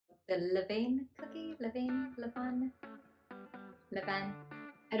the LEVAIN cookie. LEVAIN.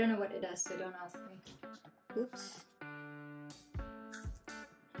 I don't know what it does, so don't ask me. Oops.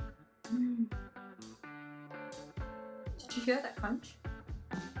 Did you hear that crunch?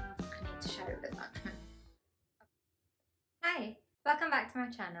 I need to share it with that. Hi, welcome back to my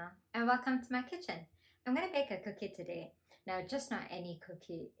channel and welcome to my kitchen. I'm going to bake a cookie today. Now, just not any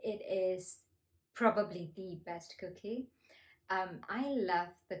cookie. It is probably the best cookie. I love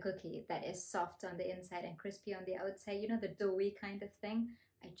the cookie that is soft on the inside and crispy on the outside. You know, the doughy kind of thing.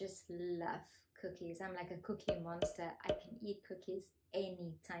 I just love cookies. I'm like a cookie monster. I can eat cookies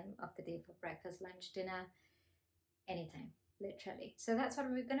any time of the day for breakfast, lunch, dinner, anytime, literally. So that's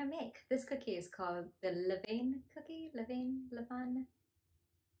what we're gonna make. This cookie is called the LEVAIN cookie. LEVAIN.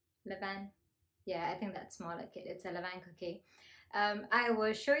 Yeah, I think that's more like it. It's a LEVAIN cookie. I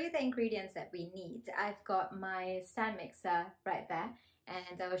will show you the ingredients that we need. I've got my stand mixer right there,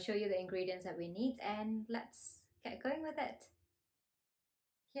 and I will show you the ingredients that we need, and let's get going with it.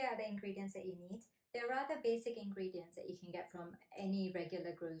 Here are the ingredients that you need. They're rather basic ingredients that you can get from any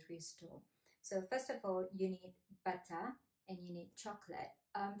regular grocery store. So first of all, you need butter and you need chocolate.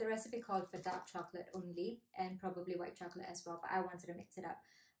 The recipe called for dark chocolate only and probably white chocolate as well, but I wanted to mix it up.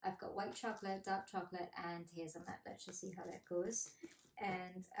 I've got white chocolate, dark chocolate, and hazelnut. Let's just see how that goes.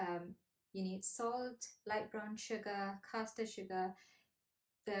 And you need salt, light brown sugar, caster sugar.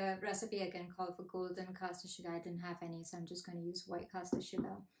 The recipe again called for golden caster sugar. I didn't have any, so I'm just going to use white caster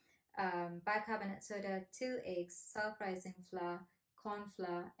sugar. Bicarbonate soda, 2 eggs, self-rising flour, corn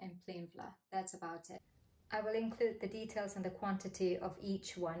flour, and plain flour. That's about it. I will include the details and the quantity of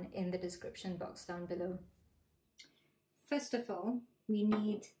each one in the description box down below. First of all, we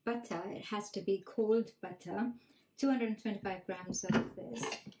need butter. It has to be cold butter. 225 grams of this.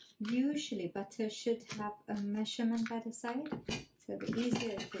 Usually butter should have a measurement by the side, so the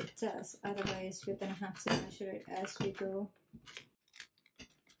easier if it does, otherwise we're going to have to measure it as we go.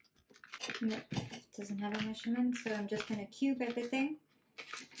 Nope, it doesn't have a measurement, so I'm just going to cube everything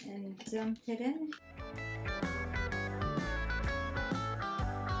and dump it in.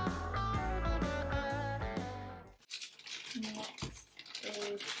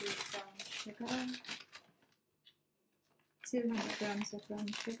 Next is the brown sugar. 200 grams of brown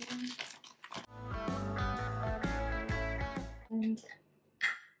sugar. And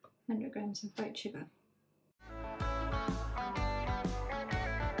 100 grams of white sugar.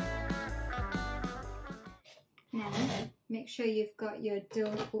 Now, make sure you've got your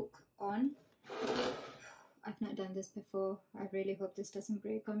dough hook on. I've not done this before. I really hope this doesn't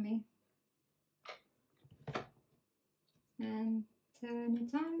break on me. And turn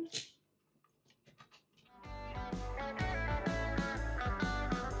it on.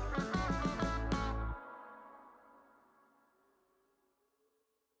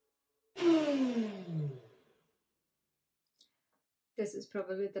 This is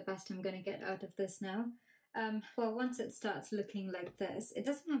probably the best I'm going to get out of this now. Well, once it starts looking like this, it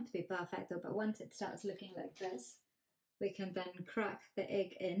doesn't have to be perfect though, but once it starts looking like this, we can then crack the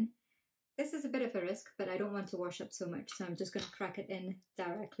egg in. This is a bit of a risk, but I don't want to wash up so much, so I'm just going to crack it in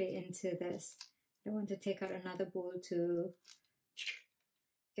directly into this. I don't want to take out another bowl to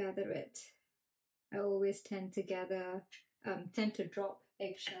gather it. I always tend to drop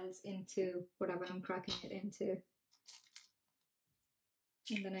eggshells into whatever I'm cracking it into.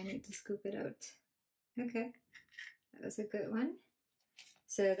 And then I need to scoop it out. Okay, that was a good one.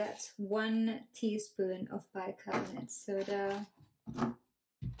 So that's 1 teaspoon of bicarbonate soda,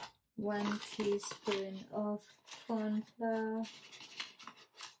 1 teaspoon of corn flour,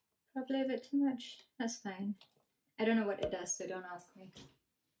 probably a bit too much, that's fine. I don't know what it does, so don't ask me.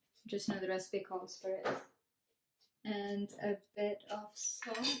 Just know the recipe calls for it. And a bit of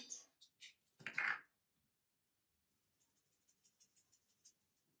salt.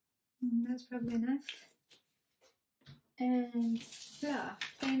 That's probably enough. And flour,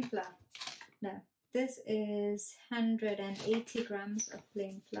 plain flour. Now, this is 180 grams of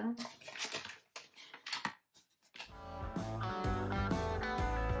plain flour.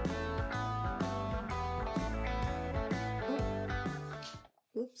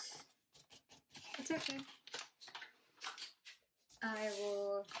 Oops, it's okay. I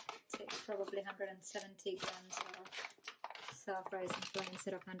will take probably 170 grams of self-rising flour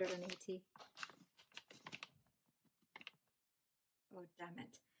instead of 180. Oh, damn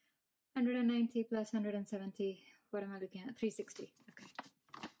it. 190 plus 170. What am I looking at? 360. Okay.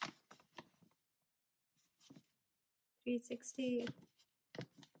 360.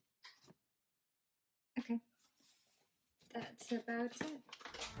 Okay. That's about it.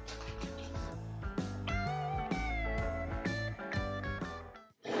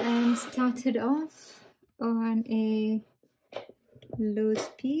 And started off on a low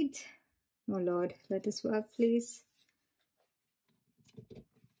speed. Oh Lord, let this work please.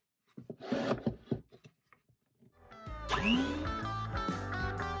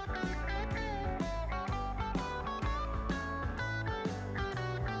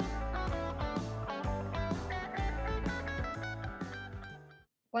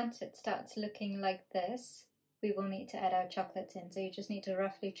 Once it starts looking like this, we will need to add our chocolates in. So you just need to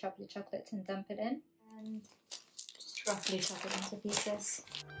roughly chop your chocolates and dump it in. And just roughly chop it into pieces.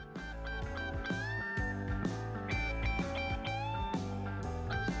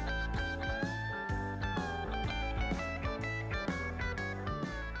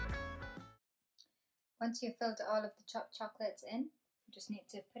 Once you've filled all of the chopped chocolates in, you just need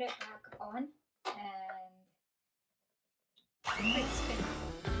to put it back on and quick spin.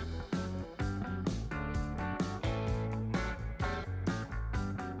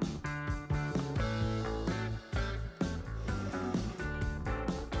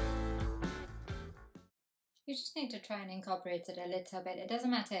 You just need to try and incorporate it a little bit. It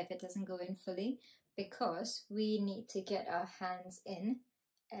doesn't matter if it doesn't go in fully, because we need to get our hands in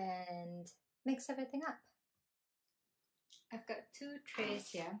and mix everything up. I've got 2 trays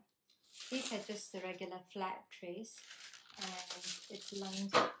here. These are just the regular flat trays and it's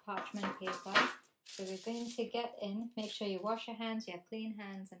lined with parchment paper. So we're going to get in, make sure you wash your hands, you have clean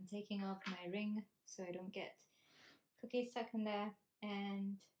hands. I'm taking off my ring so I don't get cookies stuck in there,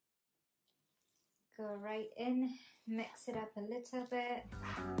 and go right in, mix it up a little bit.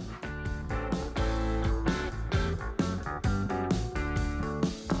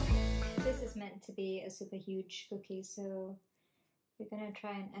 This is meant to be a super huge cookie, so we're going to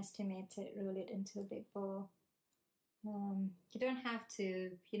try and estimate it, roll it into a big ball. You don't have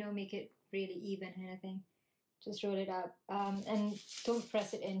to, make it really even or anything. Just roll it up and don't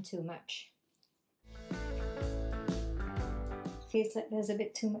press it in too much. Feels like there's a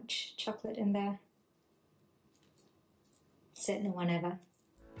bit too much chocolate in there. Sit in whenever.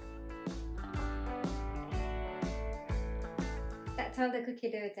 That's all the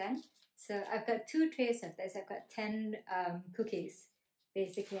cookie dough done. So I've got 2 trays of this. I've got 10 cookies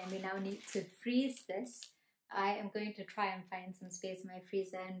basically, and we now need to freeze this. I am going to try and find some space in my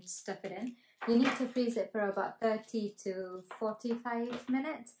freezer and stuff it in. You need to freeze it for about 30 to 45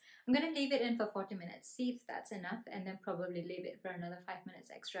 minutes. I'm going to leave it in for 40 minutes, see if that's enough, and then probably leave it for another 5 minutes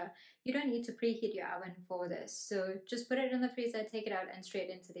extra. You don't need to preheat your oven for this, so just put it in the freezer, take it out and straight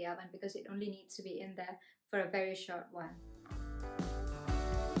into the oven, because it only needs to be in there for a very short while.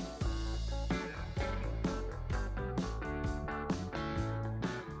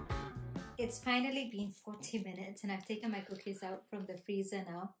 It's finally been 40 minutes and I've taken my cookies out from the freezer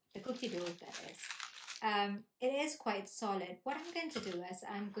now. The cookie dough, that is. It is quite solid. What I'm going to do is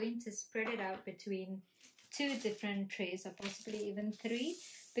I'm going to spread it out between 2 different trays, or possibly even 3,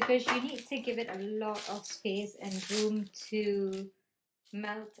 because you need to give it a lot of space and room to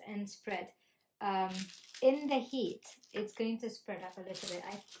melt and spread. In the heat, it's going to spread up a little bit.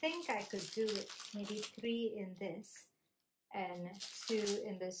 I think I could do it maybe 3 in this and 2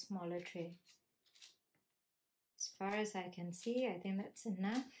 in the smaller tray. As far as I can see, I think that's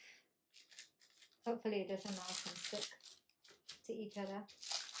enough. Hopefully it doesn't melt and stick to each other.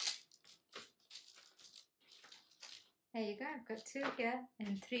 There you go, I've got 2 here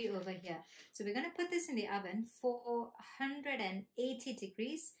and 3 over here. So we're going to put this in the oven for 180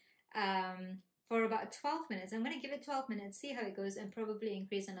 degrees for about 12 minutes. I'm going to give it 12 minutes, see how it goes, and probably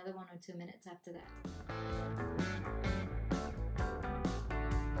increase another 1 or 2 minutes after that.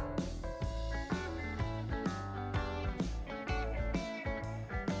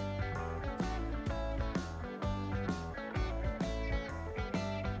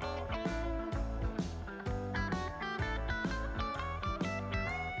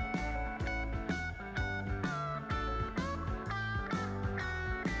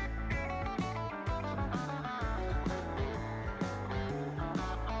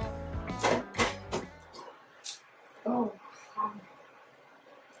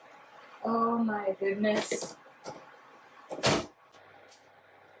 Oh my goodness.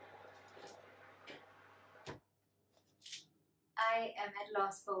 I am at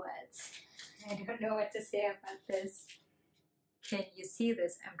loss for words. I don't know what to say about this. Can you see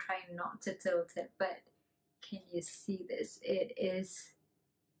this? I'm trying not to tilt it, but can you see this? It is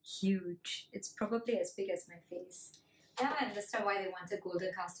huge. It's probably as big as my face. Now I understand why they wanted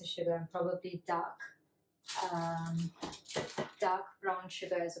golden caster sugar and probably dark brown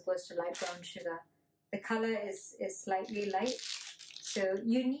sugar as opposed to light brown sugar. The color is slightly light, So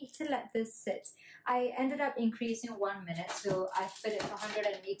you need to let this sit. I ended up increasing 1 minute, so I put it for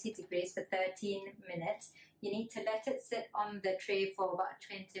 180 degrees for 13 minutes. You need to let it sit on the tray for about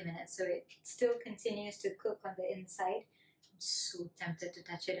 20 minutes so it still continues to cook on the inside. I'm so tempted to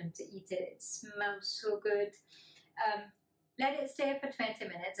touch it and to eat it. It smells so good. Let it stay for 20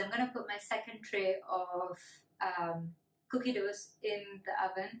 minutes. I'm going to put my second tray of cookie doughs in the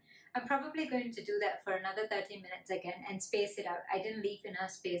oven. I'm probably going to do that for another 30 minutes again and space it out. I didn't leave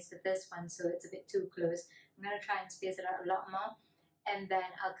enough space with this one, so it's a bit too close. I'm going to try and space it out a lot more, and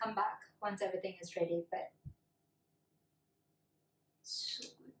then I'll come back once everything is ready. But so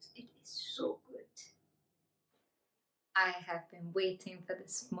good. It is so good. I have been waiting for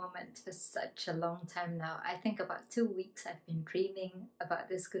this moment for such a long time now. I think about 2 weeks I've been dreaming about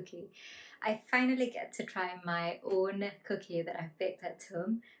this cookie. I finally get to try my own cookie that I've baked at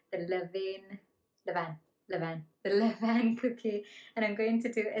home, the Levain cookie, and I'm going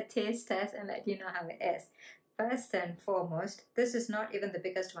to do a taste test and let you know how it is. First and foremost, this is not even the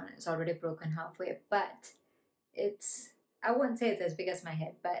biggest one. It's already broken halfway, but it's, I won't say it's as big as my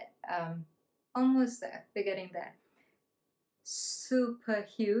head, but almost there. We're getting there. Super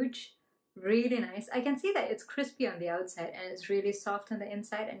huge, really nice. I can see that it's crispy on the outside and it's really soft on the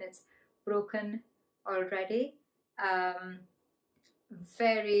inside, and it's broken already.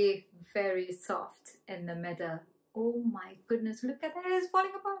 Very, very soft in the middle. Oh my goodness, look at that, it's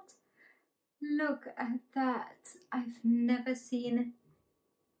falling apart. Look at that. I've never seen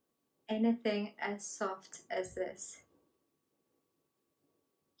anything as soft as this.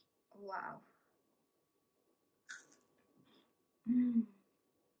 Wow.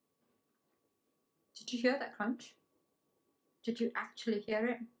 Did you hear that crunch? Did you actually hear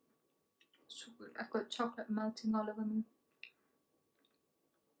it? So good. I've got chocolate melting all over me.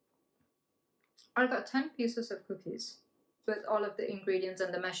 I got 10 pieces of cookies with all of the ingredients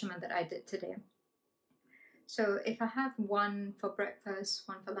and the measurement that I did today. So if I have one for breakfast,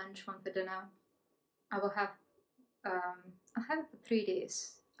 one for lunch, one for dinner, I will have, I'll have it for 3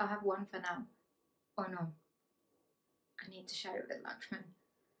 days. I'll have one for now. Oh no, I need to share it with Lakshman.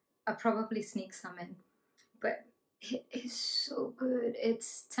 I'll probably sneak some in, but it is so good.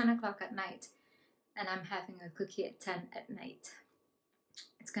 It's 10 o'clock at night and I'm having a cookie at 10 at night.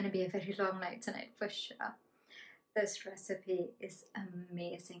 It's going to be a very long night tonight for sure. This recipe is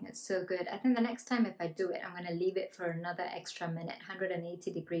amazing. It's so good. I think the next time if I do it, I'm going to leave it for another extra minute,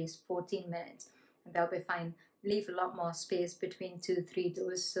 180 degrees, 14 minutes, and that'll be fine. Leave a lot more space between 2-3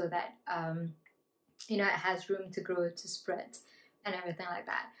 doughs so that you know, it has room to grow, to spread, and everything like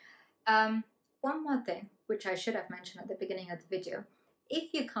that. One more thing, which I should have mentioned at the beginning of the video.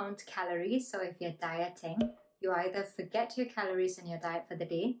 If you count calories, so if you're dieting, you either forget your calories in your diet for the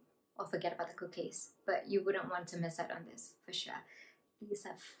day or forget about the cookies. But you wouldn't want to miss out on this, for sure. These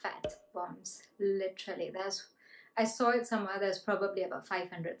are fat bombs, literally. I saw it somewhere, there's probably about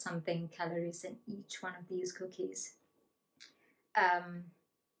 500 something calories in each one of these cookies.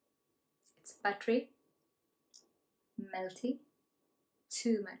 It's buttery, melty,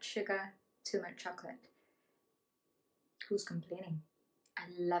 too much sugar, too much chocolate. Who's complaining? I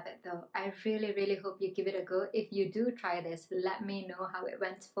love it though. I really, really hope you give it a go. If you do try this, let me know how it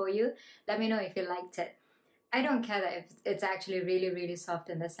went for you. Let me know if you liked it. I don't care that if it's actually really, really soft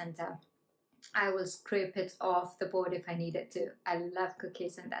in the center. I will scrape it off the board if I needed to. I love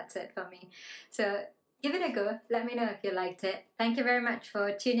cookies and that's it for me. So give it a go. Let me know if you liked it. Thank you very much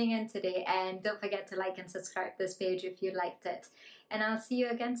for tuning in today, and don't forget to like and subscribe this page if you liked it. And I'll see you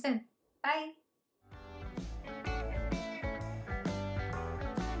again soon. Bye!